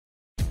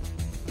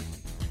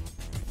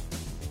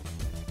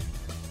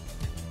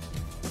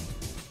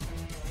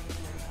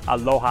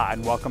Aloha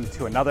and welcome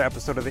to another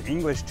episode of the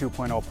English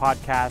 2.0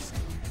 podcast,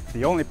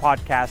 the only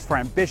podcast for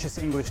ambitious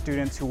English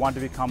students who want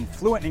to become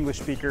fluent English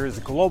speakers,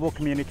 global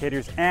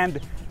communicators, and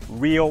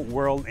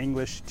real-world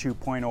English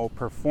 2.0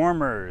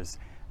 performers.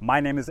 My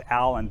name is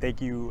Al, and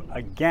thank you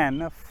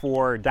again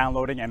for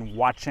downloading and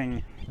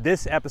watching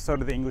this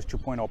episode of the English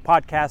 2.0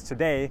 podcast.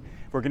 Today,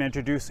 we're going to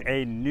introduce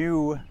a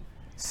new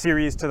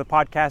series to the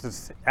podcast.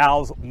 It's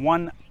Al's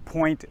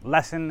 1-point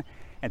lesson.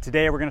 And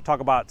today we're going to talk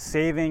about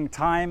saving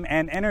time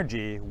and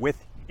energy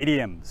with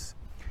idioms.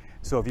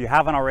 So if you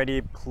haven't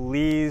already,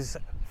 please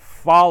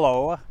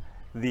follow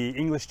the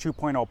English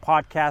 2.0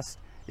 podcast.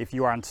 If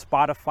you are on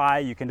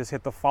Spotify, you can just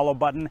hit the follow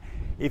button.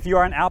 If you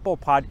are on Apple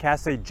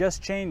Podcasts, they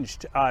just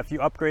changed if you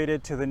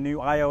upgraded to the new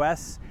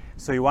iOS.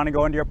 So you want to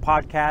go into your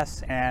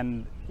podcasts,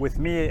 and with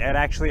me, it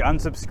actually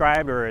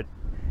unsubscribed, or it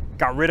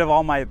got rid of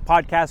all my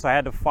podcasts, so I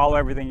had to follow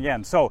everything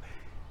again. So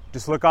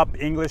just look up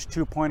English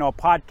 2.0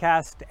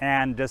 podcast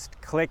and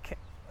just click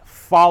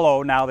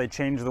follow. Now they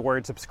changed the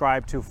word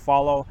subscribe to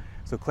follow.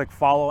 So click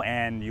follow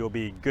and you'll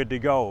be good to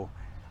go.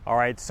 All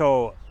right,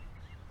 so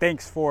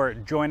thanks for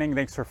joining,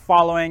 thanks for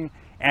following,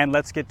 and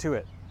let's get to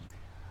it.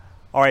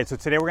 All right, so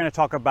today we're going to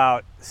talk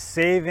about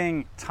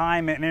saving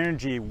time and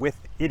energy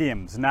with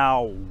idioms.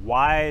 Now,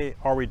 why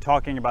are we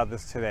talking about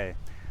this today?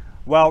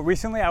 Well,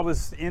 recently I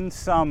was in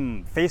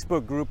some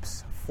Facebook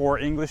groups for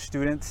English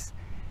students,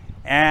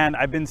 and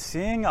I've been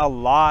seeing a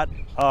lot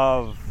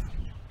of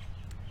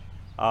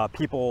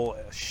people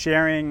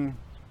sharing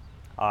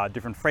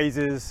different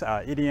phrases,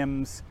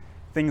 idioms,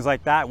 things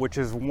like that, which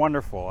is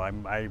wonderful.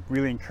 I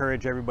really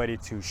encourage everybody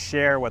to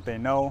share what they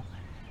know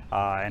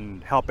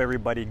and help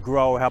everybody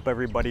grow, help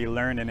everybody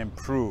learn and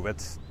improve.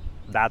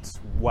 That's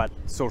what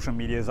social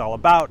media is all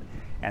about,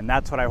 and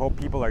that's what I hope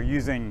people are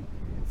using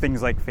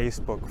things like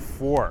Facebook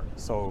for.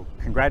 So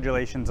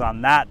congratulations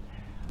on that.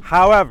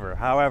 However,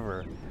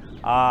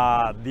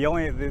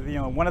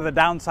 one of the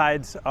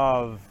downsides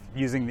of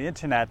using the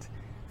internet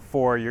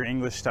for your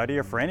English study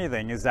or for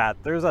anything is that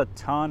there's a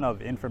ton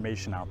of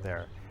information out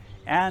there.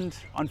 And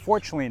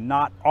unfortunately,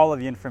 not all of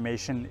the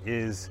information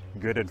is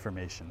good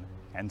information.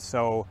 And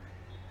so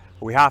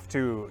we have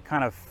to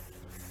kind of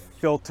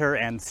filter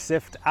and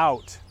sift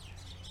out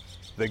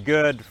the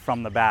good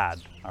from the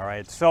bad. All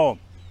right. So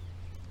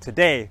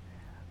today,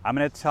 I'm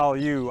going to tell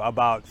you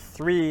about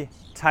 3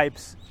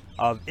 types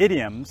of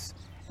idioms.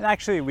 And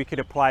actually, we could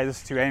apply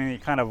this to any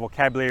kind of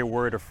vocabulary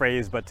word or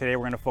phrase, but today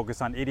we're going to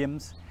focus on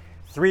idioms.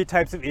 3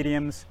 types of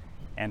idioms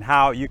and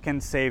how you can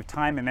save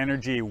time and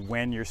energy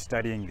when you're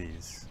studying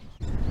these.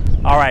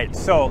 All right,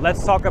 so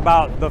let's talk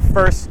about the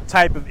first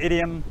type of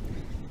idiom,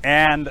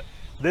 and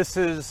this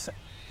is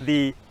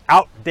the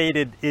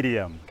outdated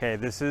idiom. Okay,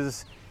 this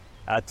is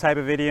a type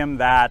of idiom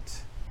that,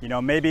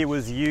 maybe it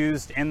was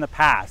used in the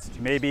past.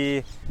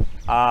 Maybe,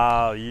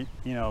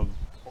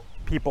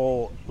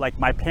 people like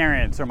my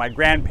parents or my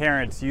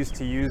grandparents used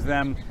to use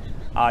them.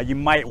 You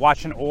might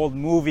watch an old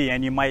movie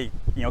and you might,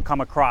 come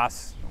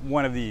across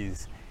one of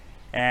these.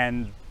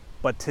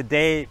 But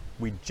today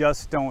we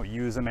just don't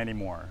use them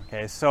anymore.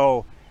 Okay,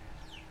 so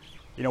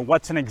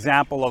what's an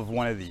example of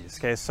one of these?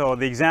 Okay, so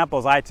the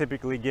examples I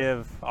typically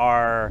give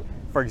are,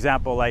 for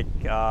example, like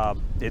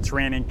it's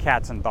raining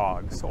cats and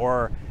dogs.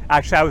 Or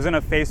actually, I was in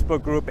a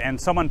Facebook group and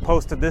someone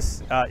posted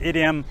this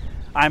idiom,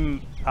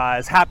 I'm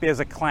as happy as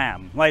a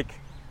clam. Like,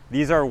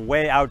 these are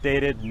way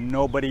outdated.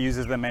 Nobody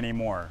uses them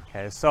anymore.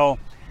 Okay, so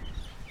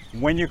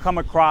when you come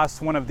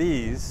across one of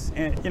these,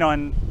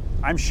 and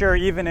I'm sure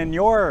even in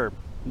your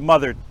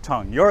mother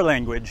tongue, your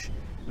language,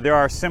 there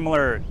are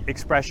similar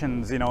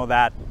expressions,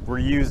 that were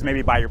used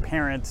maybe by your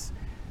parents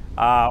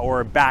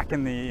or back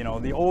in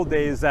the old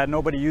days that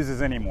nobody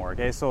uses anymore.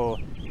 Okay, so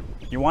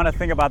you want to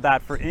think about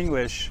that for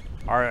English.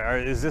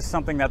 Is this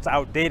something that's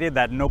outdated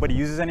that nobody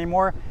uses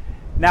anymore?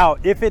 Now,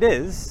 if it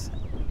is,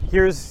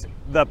 here's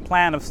the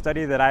plan of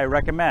study that I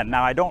recommend.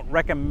 Now, I don't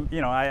recommend,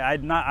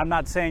 I'm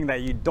not saying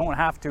that you don't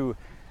have to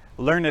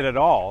learn it at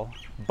all,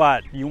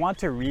 but you want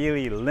to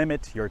really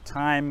limit your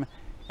time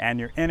and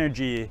your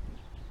energy,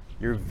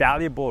 your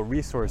valuable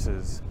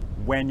resources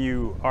when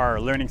you are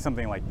learning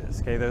something like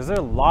this. Okay, there's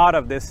a lot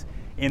of this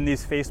in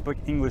these Facebook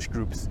English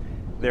groups.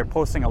 They're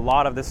posting a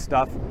lot of this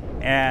stuff,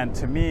 and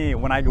to me,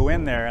 when I go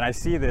in there and I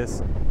see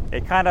this,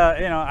 it kind of,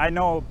 I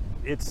know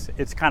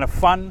it's kind of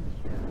fun.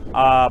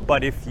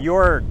 But if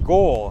your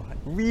goal,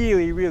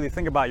 really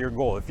think about your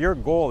goal. If your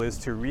goal is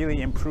to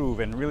really improve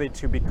and really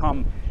to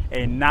become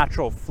a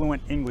natural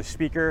fluent English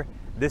speaker,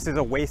 this is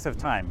a waste of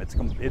time.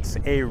 It's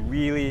a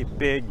really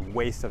big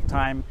waste of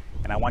time,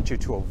 and I want you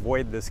to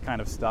avoid this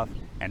kind of stuff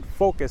and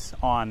focus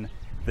on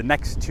the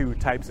next 2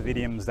 types of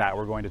idioms that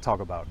we're going to talk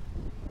about.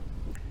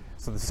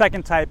 So the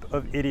second type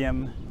of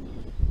idiom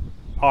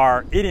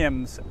are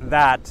idioms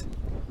that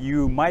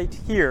you might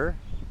hear,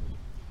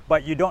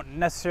 but you don't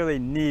necessarily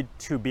need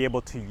to be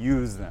able to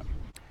use them.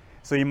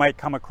 So you might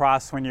come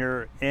across when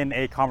you're in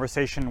a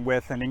conversation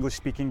with an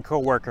English-speaking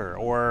coworker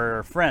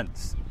or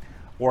friends,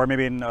 or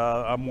maybe in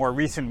a more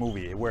recent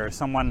movie where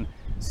someone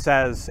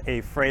says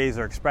a phrase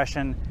or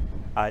expression,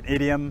 an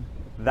idiom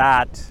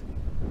that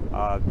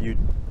you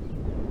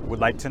would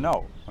like to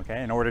know,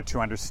 okay, in order to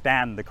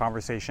understand the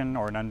conversation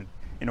or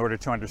in order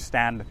to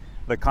understand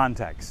the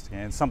context.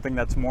 And it's something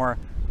that's more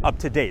up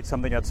to date,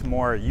 something that's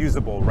more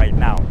usable right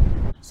now.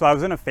 So I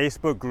was in a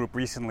Facebook group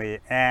recently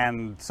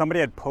and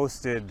somebody had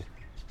posted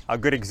a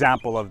good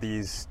example of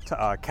these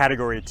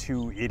category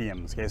 2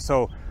 idioms. Okay,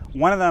 so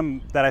one of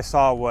them that I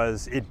saw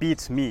was "it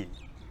beats me."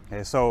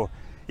 Okay, so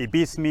 "it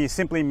beats me"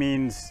 simply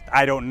means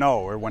I don't know,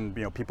 or when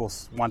people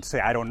want to say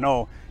I don't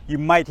know, you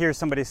might hear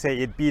somebody say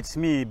 "it beats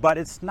me," but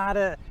it's not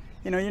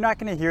you're not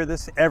going to hear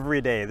this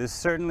every day. This is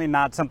certainly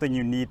not something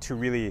you need to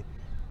really,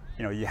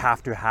 you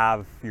have to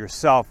have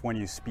yourself when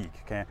you speak.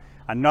 Okay.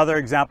 Another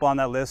example on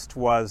that list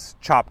was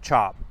 "chop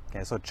chop."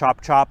 Okay, so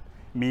 "chop chop"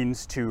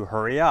 means to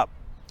hurry up.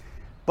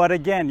 But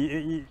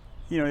again,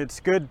 it's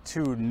good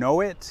to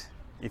know it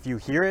if you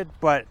hear it,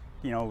 but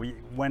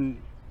when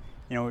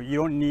you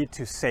don't need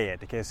to say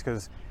it, okay?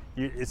 Because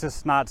it's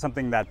just not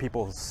something that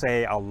people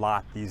say a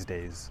lot these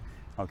days.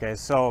 Okay,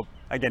 so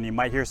again, you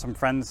might hear some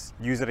friends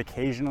use it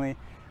occasionally,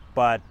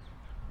 but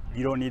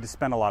you don't need to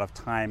spend a lot of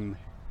time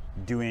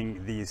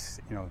doing these,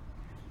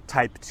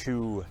 type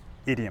 2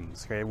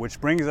 idioms. Okay, which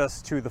brings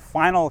us to the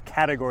final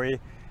category,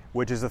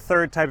 which is the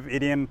third type of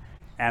idiom,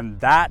 and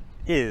that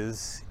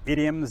is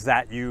idioms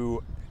that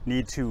you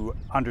need to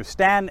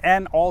understand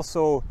and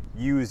also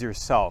use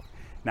yourself.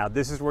 Now,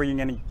 this is where you're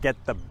going to get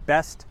the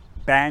best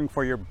bang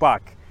for your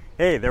buck.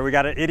 Hey, there we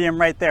got an idiom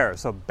right there.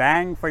 So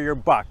bang for your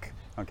buck.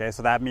 Okay,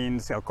 so that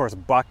means, of course,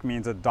 buck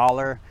means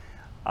 $1,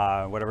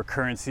 whatever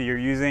currency you're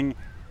using,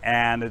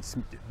 and it's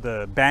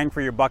the bang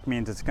for your buck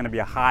means it's going to be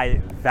a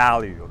high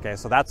value. Okay,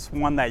 so that's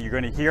one that you're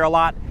going to hear a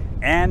lot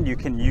and you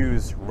can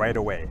use right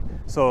away.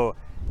 So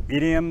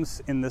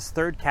idioms in this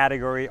third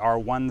category are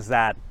ones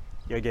that,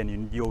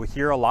 again, you'll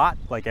hear a lot,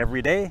 like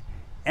every day,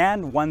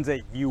 and ones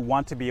that you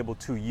want to be able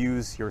to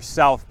use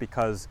yourself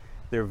because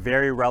they're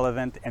very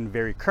relevant and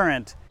very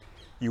current.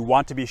 You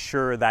want to be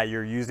sure that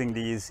you're using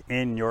these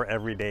in your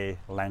everyday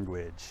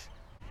language.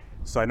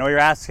 So I know you're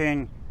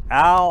asking,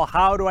 Al,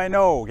 how do I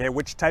know? Okay,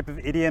 which type of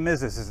idiom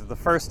is this? Is it the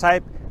first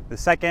type, the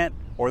second,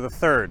 or the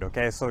third?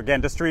 Okay, so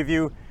again, just to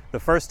review, the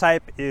first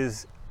type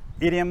is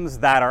idioms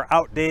that are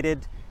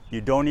outdated. You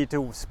don't need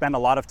to spend a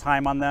lot of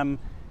time on them.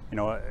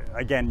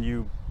 Again,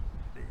 you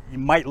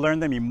might learn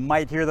them, you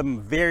might hear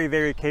them very,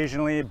 very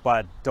occasionally,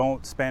 but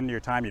don't spend your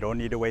time. You don't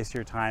need to waste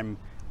your time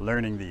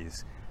learning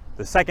these.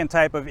 The second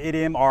type of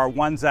idiom are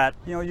ones that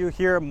you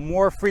hear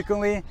more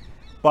frequently,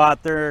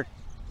 but they're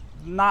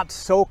not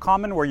so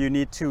common where you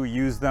need to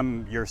use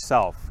them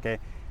yourself. Okay.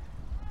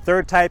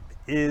 Third type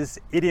is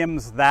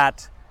idioms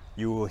that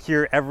you will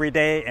hear every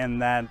day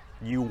and that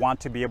you want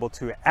to be able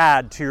to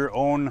add to your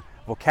own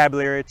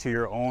vocabulary, to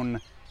your own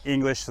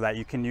English, so that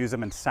you can use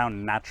them and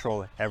sound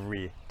natural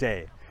every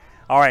day.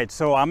 All right,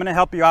 so I'm going to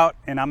help you out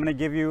and I'm going to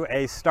give you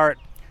a start.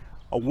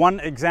 One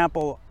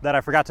example that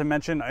I forgot to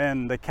mention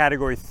in the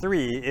category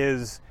 3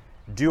 is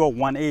do a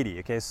 180.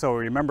 Okay, so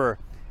remember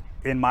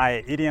in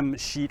my idiom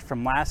sheet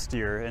from last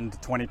year, in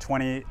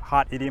 2020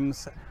 hot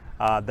idioms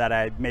that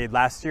I made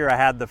last year, I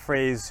had the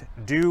phrase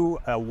do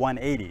a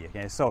 180.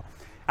 Okay, so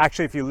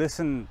actually if you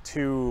listen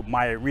to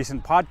my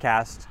recent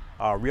podcast,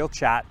 Real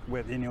Chat,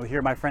 and you'll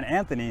hear my friend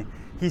Anthony,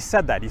 he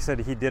said that. He said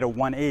he did a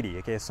 180.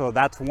 Okay, so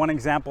that's one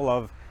example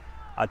of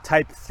a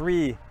type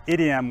 3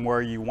 idiom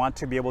where you want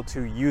to be able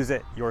to use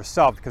it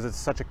yourself because it's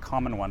such a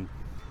common one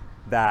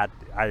that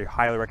I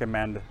highly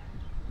recommend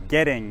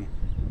getting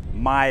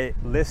my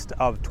list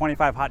of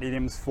 25 hot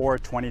idioms for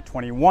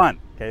 2021.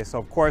 Okay, so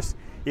of course,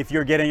 if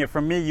you're getting it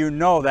from me, you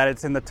know that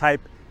it's in the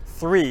type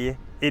 3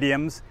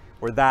 idioms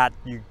where that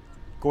you're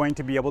going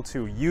to be able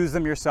to use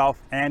them yourself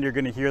and you're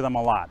going to hear them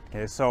a lot.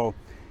 Okay, so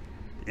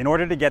in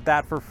order to get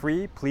that for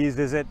free, please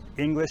visit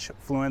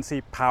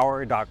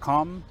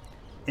EnglishFluencyPower.com,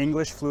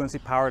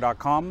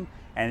 EnglishFluencyPower.com,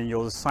 and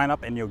you'll sign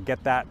up and you'll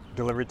get that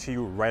delivered to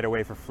you right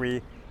away for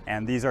free.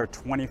 And these are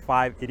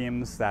 25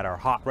 idioms that are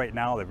hot right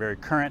now. They're very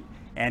current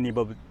and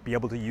you'll be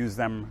able to use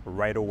them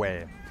right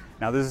away.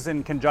 Now, this is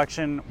in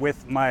conjunction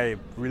with my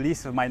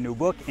release of my new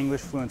book,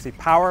 English Fluency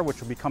Power,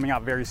 which will be coming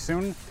out very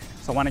soon.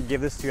 So I want to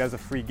give this to you as a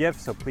free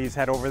gift, so please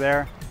head over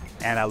there,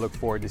 and I look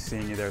forward to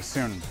seeing you there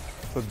soon.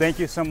 So thank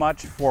you so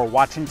much for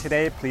watching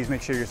today. Please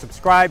make sure you're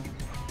subscribed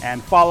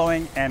and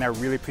following, and I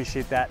really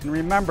appreciate that. And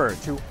remember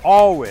to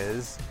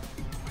always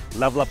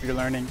level up your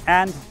learning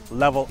and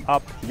level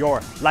up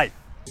your life.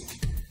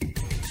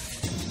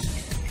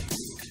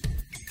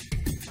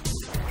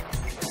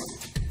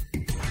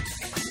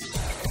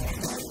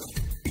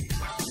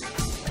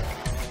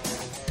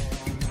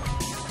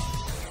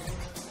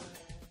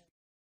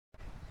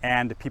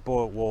 And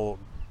people will,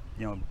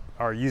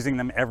 are using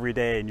them every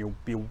day, and you'll